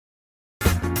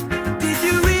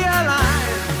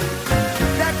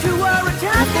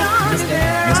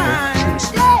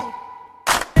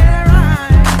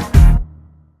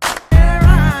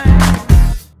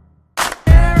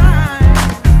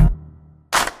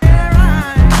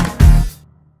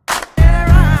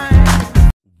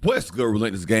What's good,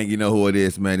 Relentless Gang? You know who it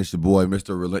is, man. It's your boy,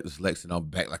 Mr. Relentless Lex, and I'm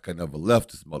back like I never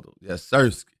left this mother. Yes, sir.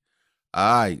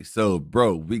 All right, so,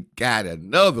 bro, we got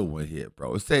another one here,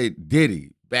 bro. It say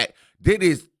Diddy back.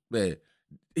 Diddy's, man,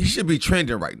 he should be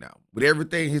trending right now. With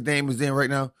everything his name is in right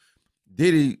now,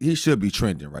 Diddy, he should be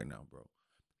trending right now, bro.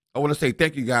 I want to say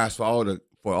thank you guys for all the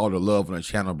love on the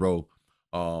channel, bro.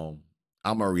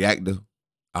 I'm a reactor.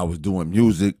 I was doing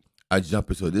music. I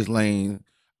jump into this lane.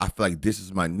 I feel like this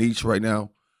is my niche right now.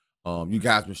 You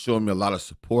guys been showing me a lot of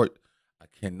support. I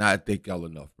cannot thank y'all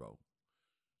enough, bro.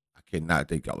 I cannot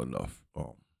thank y'all enough.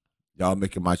 Y'all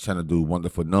making my channel do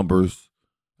wonderful numbers.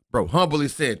 Bro, humbly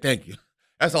said thank you.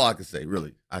 That's all I can say,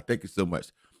 really. I thank you so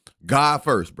much. God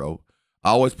first, bro. I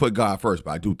always put God first,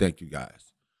 but I do thank you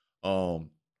guys.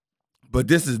 But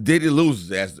this is Diddy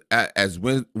Loses as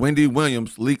Wendy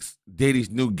Williams leaks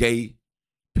Diddy's new gay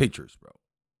pictures, bro.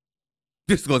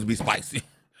 This is going to be spicy.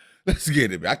 Let's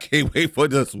get it, man. I can't wait for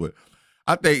this one.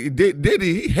 I think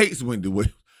Diddy, he hates Wendy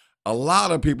Williams. A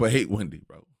lot of people hate Wendy,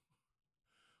 bro.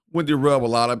 Wendy rubbed a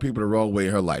lot of people the wrong way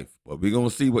in her life. But we're going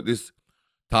to see what this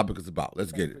topic is about.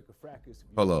 Let's get it.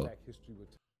 Hold on. Let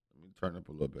me turn up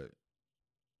a little bit.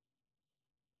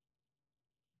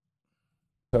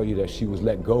 Tell you that she was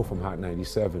let go from Hot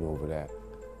 97 over that.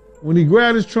 When he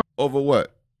grabbed his trunk. Over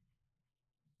what?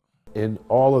 And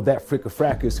all of that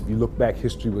fricka-fracas, if you look back,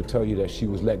 history would tell you that she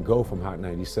was let go from Hot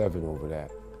 97 over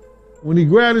that. When he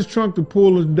grabbed his trunk to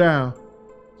pull us down,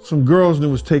 some girls that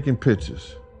was taking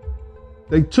pictures.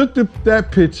 They took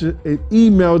that picture and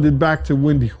emailed it back to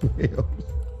Wendy Williams.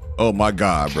 Oh my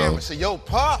God, bro. I said, yo,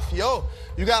 Puff, yo,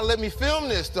 you gotta let me film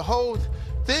this, the whole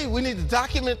thing. We need to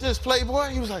document this, Playboy.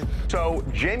 He was like. So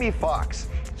Jamie Foxx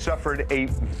suffered a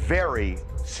very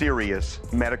serious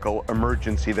medical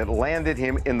emergency that landed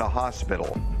him in the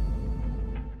hospital.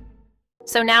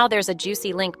 So now there's a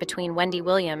juicy link between Wendy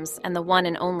Williams and the one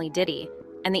and only Diddy,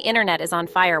 and the internet is on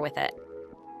fire with it.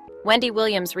 Wendy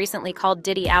Williams recently called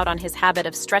Diddy out on his habit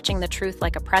of stretching the truth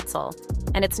like a pretzel,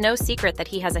 and it's no secret that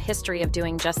he has a history of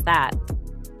doing just that.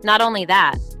 Not only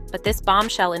that, but this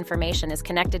bombshell information is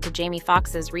connected to Jamie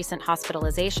Foxx's recent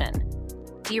hospitalization.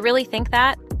 Do you really think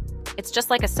that? It's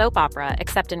just like a soap opera,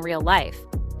 except in real life.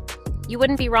 You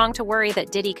wouldn't be wrong to worry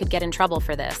that Diddy could get in trouble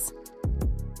for this.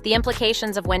 The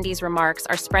implications of Wendy's remarks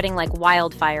are spreading like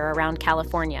wildfire around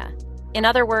California. In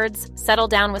other words, settle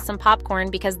down with some popcorn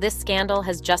because this scandal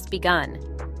has just begun.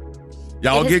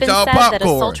 Y'all get y'all popcorn. It has been said that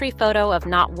a sultry photo of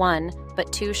not one,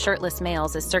 but two shirtless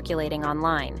males is circulating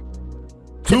online.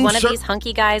 Could one of these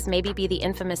hunky guys maybe be the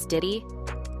infamous Diddy?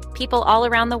 People all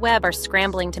around the web are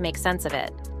scrambling to make sense of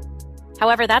it.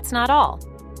 However, that's not all.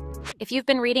 If you've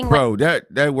been reading... Bro,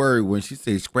 that word, when she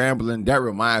says scrambling, that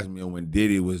reminds me of when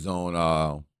Diddy was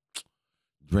on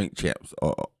Drink Champs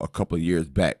a couple of years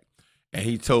back. And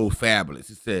he told Fabulous,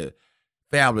 he said,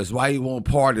 Fabulous, why you won't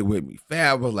party with me?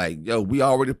 Fab was like, yo, we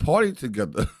already partied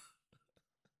together.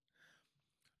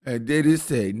 And Diddy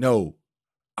said, no,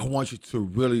 I want you to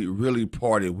really, really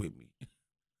party with me.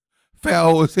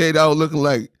 Fab was head out looking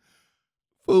like,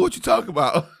 fool, what you talking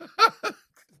about?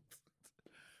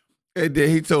 And then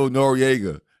he told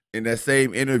Noriega in that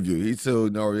same interview, he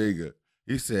told Noriega,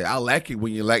 he said, I like it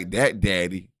when you like that,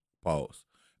 daddy. Pause.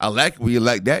 I like it when you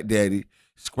like that, daddy.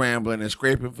 Scrambling and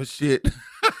scraping for shit.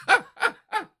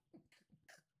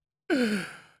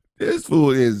 This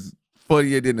fool is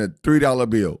funnier than a $3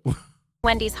 bill.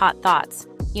 Wendy's hot thoughts.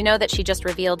 You know that she just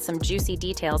revealed some juicy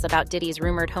details about Diddy's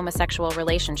rumored homosexual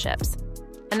relationships.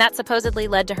 And that supposedly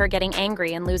led to her getting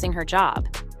angry and losing her job.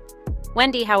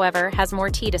 Wendy, however, has more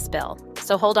tea to spill,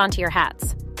 so hold on to your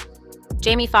hats.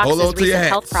 Jamie Foxx's recent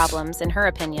health problems, in her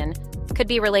opinion, could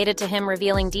be related to him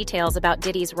revealing details about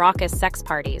Diddy's raucous sex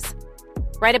parties.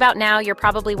 Right about now, you're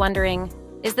probably wondering,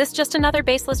 is this just another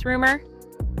baseless rumor?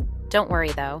 Don't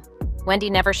worry, though. Wendy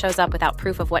never shows up without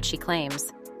proof of what she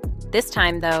claims. This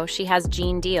time, though, she has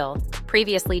Gene Deal,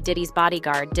 previously Diddy's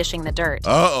bodyguard, dishing the dirt.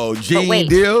 Uh-oh, Gene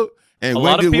Deal? And a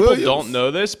lot of people Williams. don't know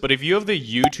this, but if you have the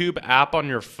YouTube app on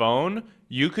your phone,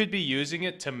 you could be using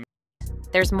it to...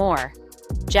 There's more.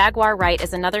 Jaguar Wright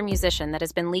is another musician that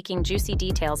has been leaking juicy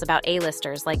details about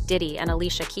A-listers like Diddy and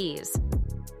Alicia Keys.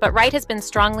 But Wright has been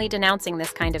strongly denouncing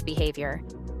this kind of behavior,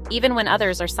 even when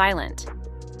others are silent.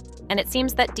 And it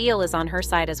seems that Deal is on her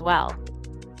side as well.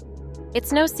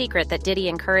 It's no secret that Diddy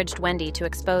encouraged Wendy to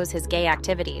expose his gay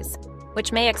activities,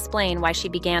 which may explain why she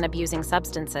began abusing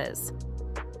substances.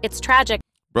 It's tragic.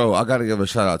 Bro, I gotta give a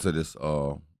shout out to this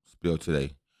Spill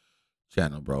Today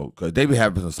channel, bro, because they be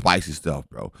having some spicy stuff,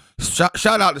 bro.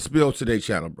 Shout out to Spill Today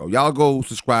channel, bro. Y'all go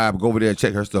subscribe, go over there and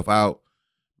check her stuff out.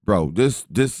 Bro, this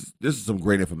is some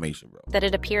great information, bro. That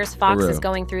it appears Fox is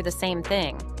going through the same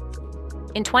thing.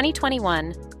 In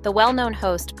 2021, the well-known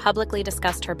host publicly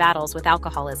discussed her battles with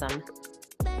alcoholism.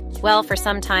 "Well, for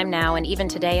some time now, and even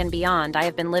today and beyond, I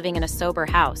have been living in a sober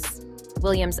house,"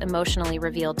 Williams emotionally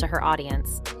revealed to her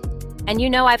audience. "And you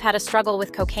know I've had a struggle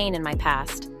with cocaine in my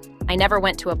past. I never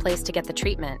went to a place to get the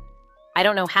treatment. I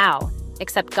don't know how,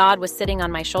 except God was sitting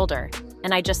on my shoulder,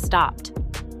 and I just stopped."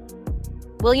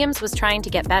 Williams was trying to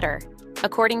get better,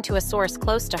 according to a source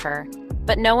close to her,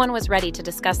 but no one was ready to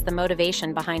discuss the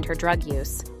motivation behind her drug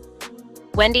use.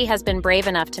 "Wendy has been brave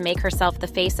enough to make herself the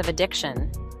face of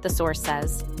addiction," the source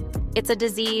says. "It's a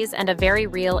disease and a very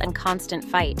real and constant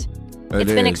fight.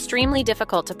 It's been extremely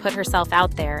difficult to put herself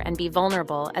out there and be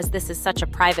vulnerable, as this is such a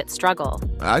private struggle."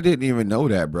 I didn't even know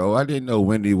that, bro. I didn't know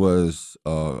Wendy was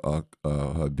a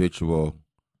habitual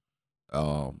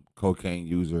cocaine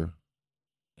user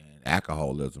and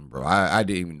alcoholism, bro. I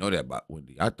didn't even know that about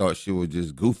Wendy. I thought she was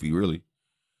just goofy, really.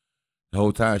 The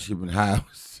whole time she been high.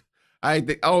 I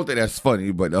don't think that's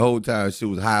funny, but the whole time she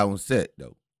was high on set,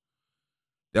 though.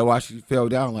 That's why she fell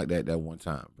down like that one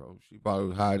time, bro. She probably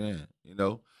was high then, you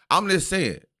know? I'm just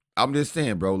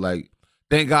saying, bro, like,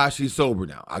 thank God she's sober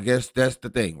now. I guess that's the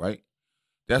thing, right?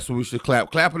 That's what we should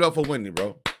clap. Clap it up for Wendy,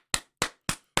 bro.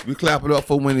 We clap it up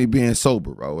for Wendy being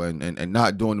sober, bro, and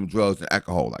not doing them drugs and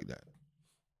alcohol like that.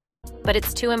 But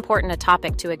it's too important a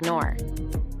topic to ignore.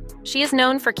 She is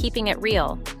known for keeping it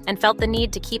real and felt the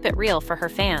need to keep it real for her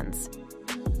fans.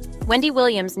 Wendy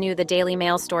Williams knew the Daily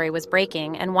Mail story was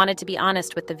breaking and wanted to be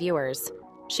honest with the viewers.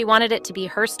 She wanted it to be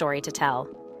her story to tell.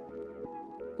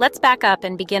 Let's back up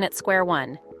and begin at square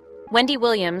one. Wendy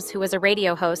Williams, who was a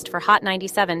radio host for Hot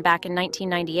 97 back in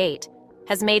 1998,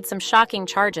 has made some shocking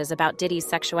charges about Diddy's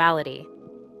sexuality.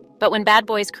 But when Bad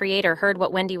Boy's creator heard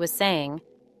what Wendy was saying,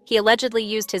 he allegedly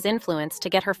used his influence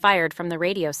to get her fired from the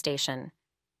radio station.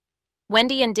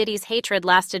 Wendy and Diddy's hatred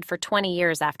lasted for 20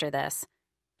 years after this.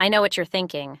 I know what you're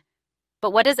thinking.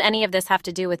 But what does any of this have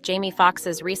to do with Jamie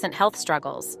Foxx's recent health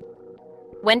struggles?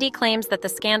 Wendy claims that the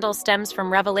scandal stems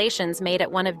from revelations made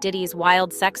at one of Diddy's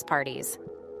wild sex parties.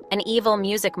 An evil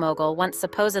music mogul once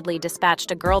supposedly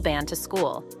dispatched a girl band to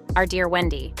school, our dear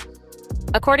Wendy.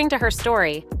 According to her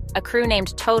story, a crew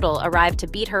named Total arrived to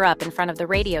beat her up in front of the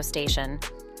radio station.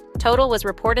 Total was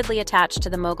reportedly attached to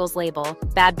the mogul's label,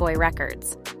 Bad Boy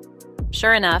Records.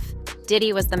 Sure enough,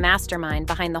 Diddy was the mastermind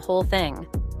behind the whole thing.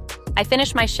 "I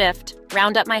finish my shift,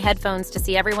 round up my headphones to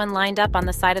see everyone lined up on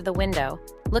the side of the window,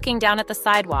 looking down at the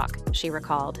sidewalk," she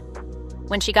recalled.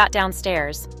 When she got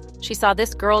downstairs, she saw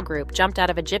this girl group jumped out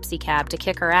of a gypsy cab to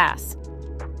kick her ass.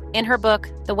 In her book,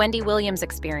 The Wendy Williams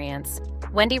Experience,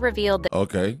 Wendy revealed that—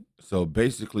 Okay, so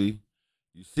basically,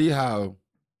 you see how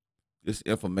this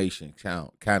information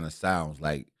kind of sounds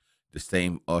like the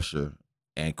same Usher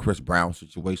and Chris Brown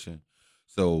situation.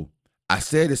 So I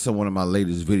said this in one of my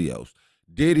latest videos.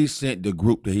 Diddy sent the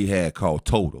group that he had called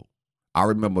Total. I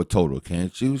remember Total.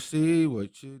 Can't you see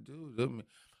what you do to me?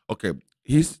 Okay,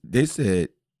 they said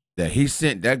that he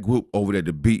sent that group over there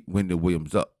to beat Wendy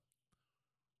Williams up,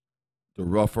 to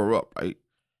rough her up, right?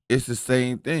 It's the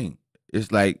same thing.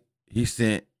 It's like he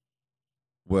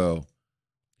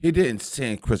didn't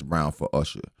send Chris Brown for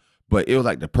Usher, but it was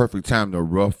like the perfect time to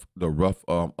rough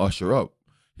Usher up.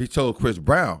 He told Chris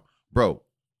Brown, "Bro,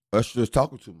 Usher is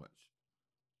talking too much.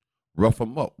 Rough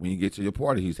him up when you get to your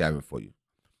party he's having for you."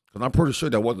 Because I'm pretty sure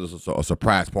that wasn't a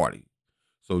surprise party.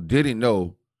 So Diddy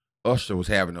know Usher was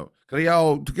having because they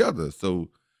all together. So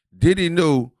Diddy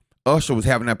knew Usher was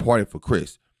having that party for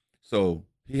Chris. So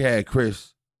he had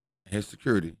Chris and his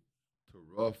security to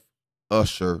rough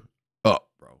Usher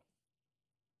up, bro.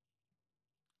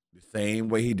 The same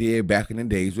way he did back in the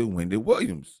days with Wendy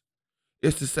Williams.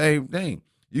 It's the same thing.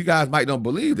 You guys might not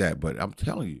believe that, but I'm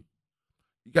telling you,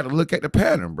 you got to look at the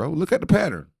pattern, bro. Look at the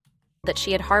pattern. That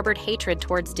she had harbored hatred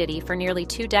towards Diddy for nearly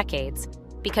 2 decades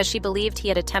because she believed he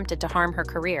had attempted to harm her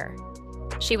career.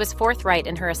 She was forthright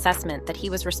in her assessment that he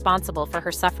was responsible for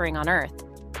her suffering on Earth,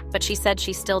 but she said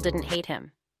she still didn't hate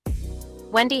him.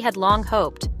 Wendy had long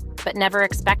hoped, but never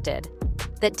expected,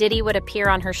 that Diddy would appear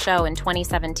on her show in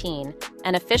 2017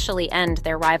 and officially end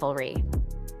their rivalry.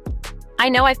 "I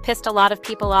know I've pissed a lot of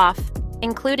people off,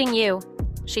 including you,"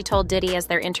 she told Diddy as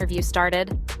their interview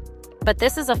started. "But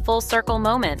this is a full circle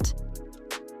moment."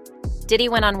 Diddy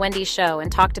went on Wendy's show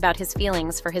and talked about his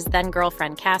feelings for his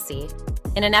then-girlfriend Cassie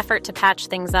in an effort to patch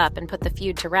things up and put the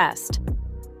feud to rest.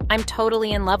 "I'm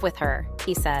totally in love with her,"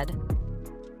 he said.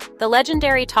 The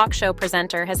legendary talk show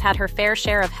presenter has had her fair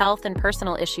share of health and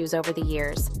personal issues over the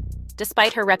years,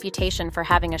 despite her reputation for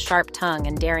having a sharp tongue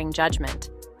and daring judgment.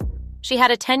 She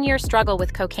had a 10-year struggle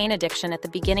with cocaine addiction at the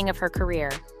beginning of her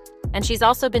career, and she's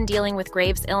also been dealing with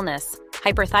Graves' illness,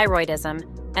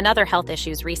 hyperthyroidism, and other health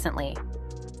issues recently.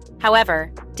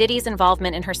 However, Diddy's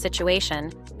involvement in her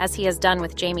situation, as he has done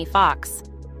with Jamie Foxx,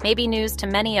 may be news to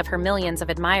many of her millions of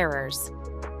admirers.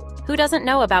 Who doesn't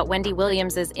know about Wendy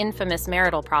Williams' infamous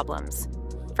marital problems?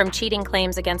 From cheating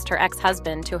claims against her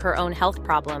ex-husband to her own health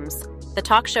problems, the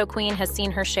talk show queen has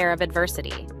seen her share of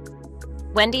adversity.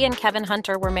 Wendy and Kevin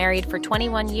Hunter were married for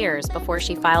 21 years before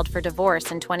she filed for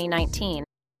divorce in 2019.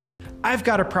 I've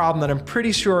got a problem that I'm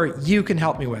pretty sure you can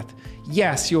help me with.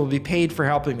 Yes, you will be paid for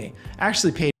helping me.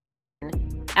 Actually paid.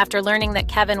 After learning that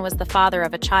Kevin was the father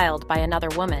of a child by another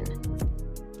woman.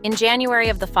 In January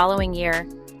of the following year,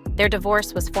 their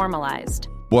divorce was formalized.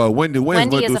 Boy,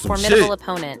 Wendy is a formidable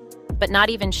opponent, but not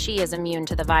even she is immune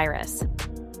to the virus.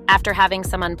 After having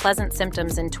some unpleasant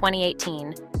symptoms in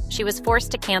 2018, she was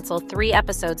forced to cancel 3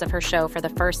 episodes of her show for the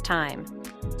first time.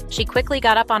 She quickly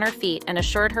got up on her feet and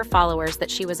assured her followers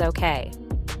that she was okay.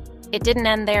 It didn't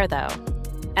end there, though.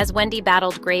 As Wendy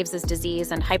battled Graves'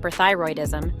 disease and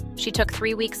hyperthyroidism, she took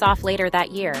 3 weeks off later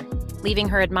that year, leaving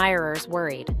her admirers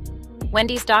worried.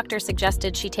 Wendy's doctor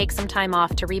suggested she take some time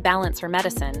off to rebalance her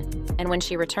medicine, and when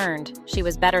she returned, she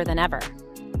was better than ever.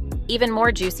 Even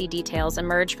more juicy details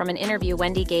emerged from an interview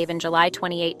Wendy gave in July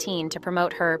 2018 to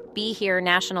promote her Be Here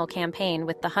national campaign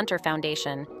with the Hunter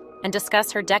Foundation and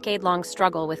discuss her decade-long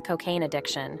struggle with cocaine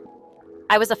addiction.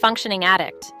 "I was a functioning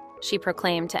addict," she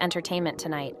proclaimed to Entertainment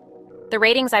Tonight. "The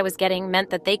ratings I was getting meant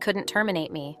that they couldn't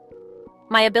terminate me.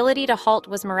 My ability to halt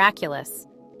was miraculous."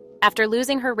 After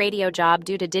losing her radio job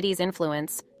due to Diddy's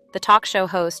influence, the talk show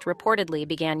host reportedly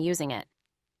began using it.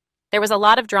 There was a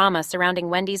lot of drama surrounding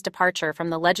Wendy's departure from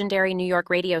the legendary New York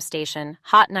radio station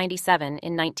Hot 97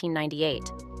 in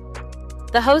 1998.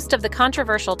 The host of the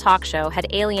controversial talk show had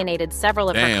alienated several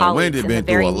of her colleagues in the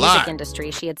very music industry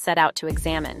she had set out to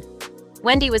examine.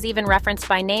 Wendy was even referenced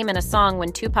by name in a song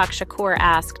when Tupac Shakur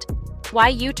asked, "Why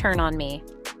you turn on me?"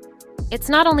 It's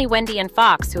not only Wendy and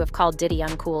Fox who have called Diddy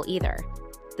uncool either.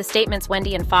 The statements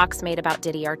Wendy and Fox made about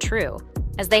Diddy are true,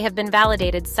 as they have been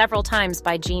validated several times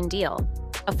by Gene Deal,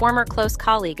 a former close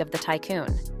colleague of the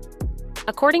tycoon.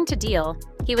 According to Deal,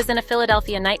 he was in a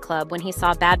Philadelphia nightclub when he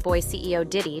saw Bad Boy CEO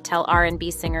Diddy tell R&B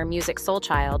singer Musiq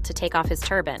Soulchild to take off his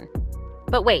turban.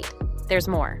 But wait, there's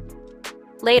more.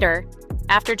 Later,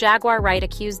 after Jaguar Wright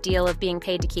accused Deal of being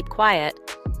paid to keep quiet,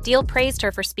 Deal praised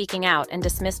her for speaking out and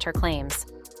dismissed her claims.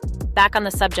 Back on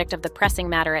the subject of the pressing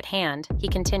matter at hand, he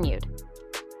continued.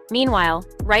 Meanwhile,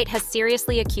 Wright has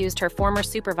seriously accused her former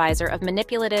supervisor of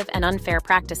manipulative and unfair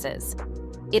practices.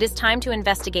 It is time to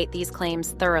investigate these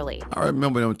claims thoroughly. I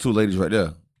remember them 2 ladies right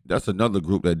there. That's another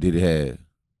group that Diddy had.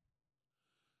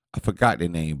 I forgot their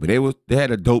name, but they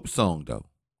had a dope song though.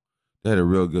 They had a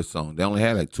real good song. They only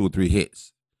had like 2 or 3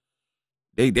 hits.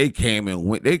 They came and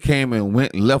went. They came and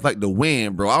went and left like the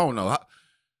wind, bro. I don't know.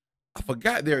 I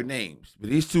forgot their names, but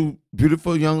these 2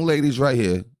 beautiful young ladies right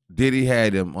here, Diddy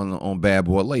had them on Bad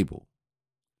Boy label.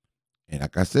 And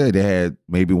like I said, they had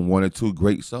maybe 1 or 2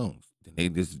 great songs. Then they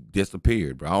just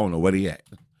disappeared, bro. I don't know where they at.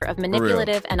 Of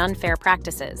manipulative and unfair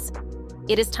practices.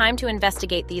 It is time to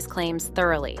investigate these claims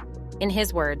thoroughly. In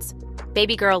his words,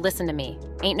 "Baby girl, listen to me.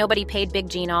 Ain't nobody paid Big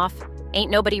Gene off.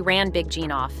 Ain't nobody ran Big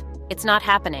Gene off. It's not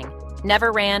happening.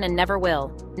 Never ran and never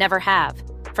will. Never have.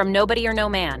 From nobody or no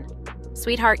man.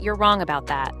 Sweetheart, you're wrong about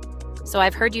that. So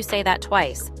I've heard you say that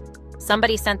twice.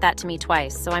 Somebody sent that to me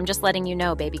twice, so I'm just letting you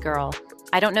know, baby girl.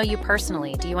 I don't know you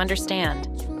personally, do you understand?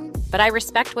 But I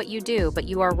respect what you do, but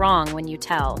you are wrong when you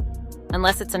tell.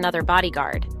 Unless it's another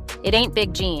bodyguard. It ain't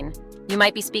Big Gene. You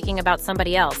might be speaking about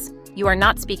somebody else. You are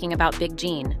not speaking about Big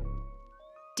Gene."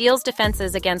 Deal's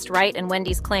defenses against Wright and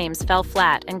Wendy's claims fell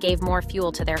flat and gave more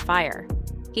fuel to their fire.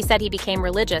 He said he became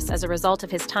religious as a result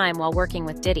of his time while working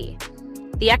with Diddy.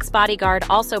 The ex-bodyguard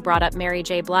also brought up Mary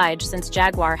J. Blige since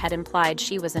Jaguar had implied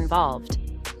she was involved.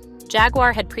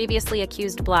 Jaguar had previously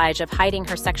accused Blige of hiding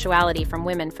her sexuality from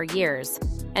women for years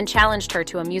and challenged her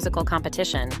to a musical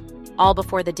competition, all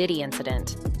before the Diddy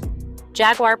incident.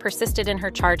 Jaguar persisted in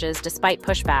her charges despite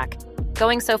pushback,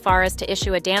 going so far as to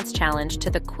issue a dance challenge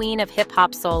to the Queen of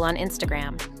Hip-Hop Soul on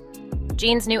Instagram.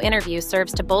 Gene's new interview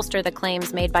serves to bolster the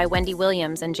claims made by Wendy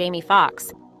Williams and Jamie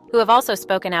Foxx, who have also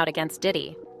spoken out against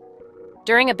Diddy.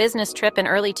 During a business trip in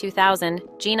early 2000,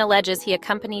 Gene alleges he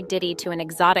accompanied Diddy to an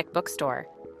exotic bookstore,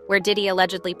 where Diddy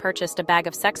allegedly purchased a bag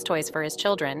of sex toys for his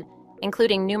children,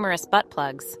 including numerous butt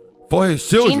plugs. For his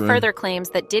children? Gene further claims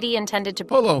that Diddy intended to...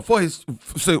 Hold on, for his...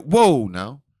 Say, whoa,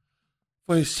 now.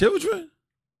 For his children?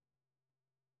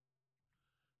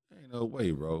 Ain't no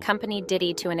way, bro. Accompanied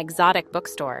Diddy to an exotic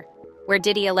bookstore, where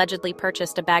Diddy allegedly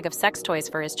purchased a bag of sex toys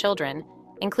for his children,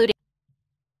 including...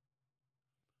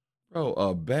 Bro,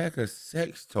 a bag of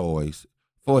sex toys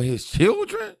for his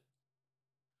children?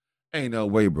 Ain't no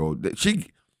way, bro.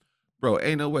 Bro,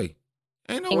 ain't no way.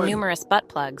 Ain't no way. Numerous butt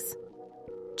plugs.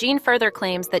 Gene further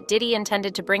claims that Diddy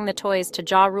intended to bring the toys to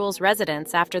Ja Rule's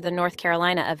residence after the North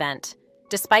Carolina event,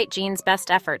 despite Gene's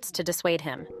best efforts to dissuade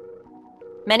him.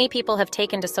 Many people have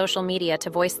taken to social media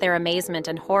to voice their amazement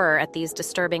and horror at these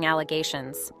disturbing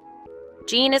allegations.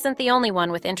 Gene isn't the only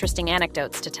one with interesting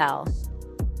anecdotes to tell.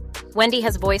 Wendy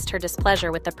has voiced her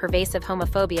displeasure with the pervasive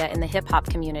homophobia in the hip-hop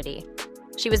community.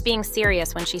 She was being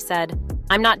serious when she said,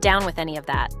 "I'm not down with any of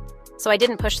that, so I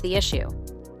didn't push the issue.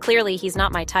 Clearly, he's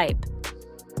not my type."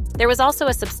 There was also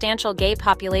a substantial gay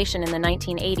population in the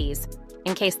 1980s,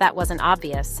 in case that wasn't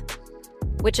obvious.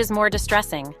 Which is more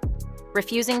distressing,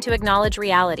 refusing to acknowledge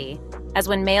reality, as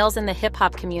when males in the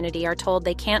hip-hop community are told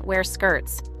they can't wear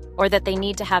skirts or that they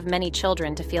need to have many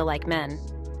children to feel like men.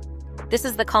 This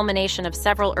is the culmination of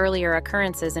several earlier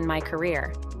occurrences in my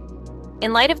career.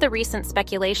 In light of the recent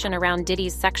speculation around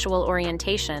Diddy's sexual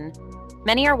orientation,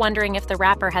 many are wondering if the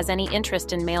rapper has any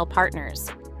interest in male partners.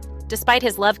 Despite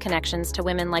his love connections to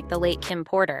women like the late Kim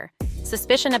Porter,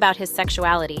 suspicion about his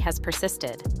sexuality has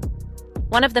persisted.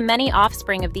 One of the many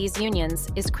offspring of these unions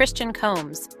is Christian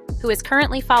Combs, who is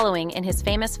currently following in his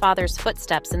famous father's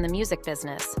footsteps in the music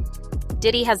business.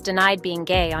 Diddy has denied being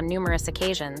gay on numerous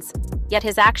occasions, yet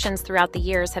his actions throughout the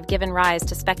years have given rise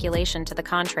to speculation to the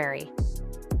contrary.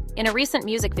 In a recent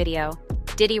music video,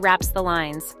 Diddy raps the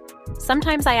lines,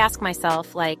 "Sometimes I ask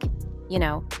myself, like,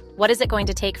 what is it going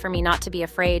to take for me not to be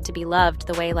afraid to be loved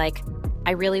the way, like,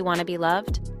 I really want to be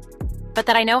loved? But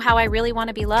that I know how I really want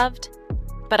to be loved?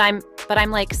 But I'm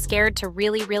like scared to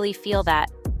really, really feel that.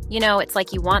 It's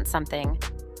like you want something,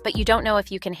 but you don't know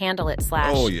if you can handle it, /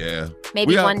 Oh, yeah.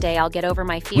 Maybe one day I'll get over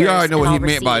my fears. We already know and what he I'll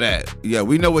meant by receive." that. Yeah,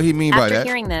 we know what he mean by that. After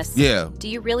hearing this, yeah. do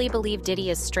you really believe Diddy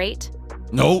is straight?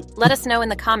 Nope. Let us know in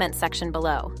the comments section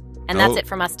below. And that's it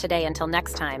from us today. Until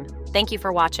next time, thank you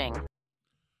for watching.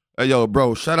 Hey, yo,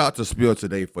 bro, shout out to Spill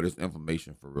today for this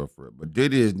information, for real. But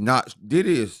Diddy is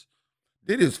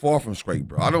far from straight,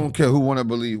 bro. I don't care who want to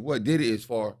believe what. Diddy is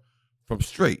far from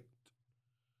straight.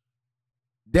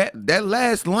 That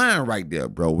last line right there,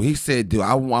 bro, he said, "Dude,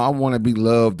 I want to be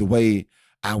loved the way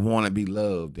I want to be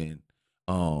loved, and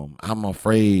I'm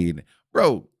afraid."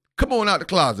 Bro, come on out the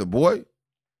closet, boy.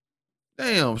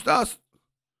 Damn, stop.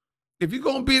 If you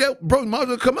gonna be that, bro, you might as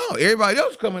well come out. Everybody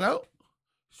else coming out.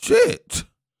 Shit.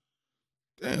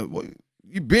 Damn, boy,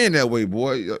 you been that way,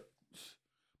 boy.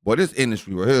 Boy, this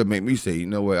industry right here make me say, you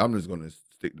know what? I'm just gonna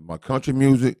stick to my country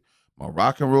music, my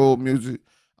rock and roll music.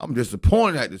 I'm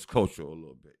disappointed at this culture a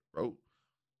little bit, bro.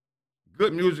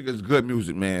 Good music is good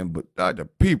music, man, but the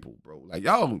people, bro, like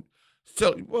y'all,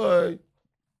 boy.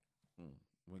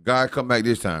 When God come back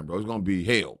this time, bro, it's gonna be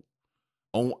hell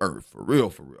on earth, for real,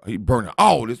 for real. He burning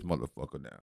all this motherfucker down.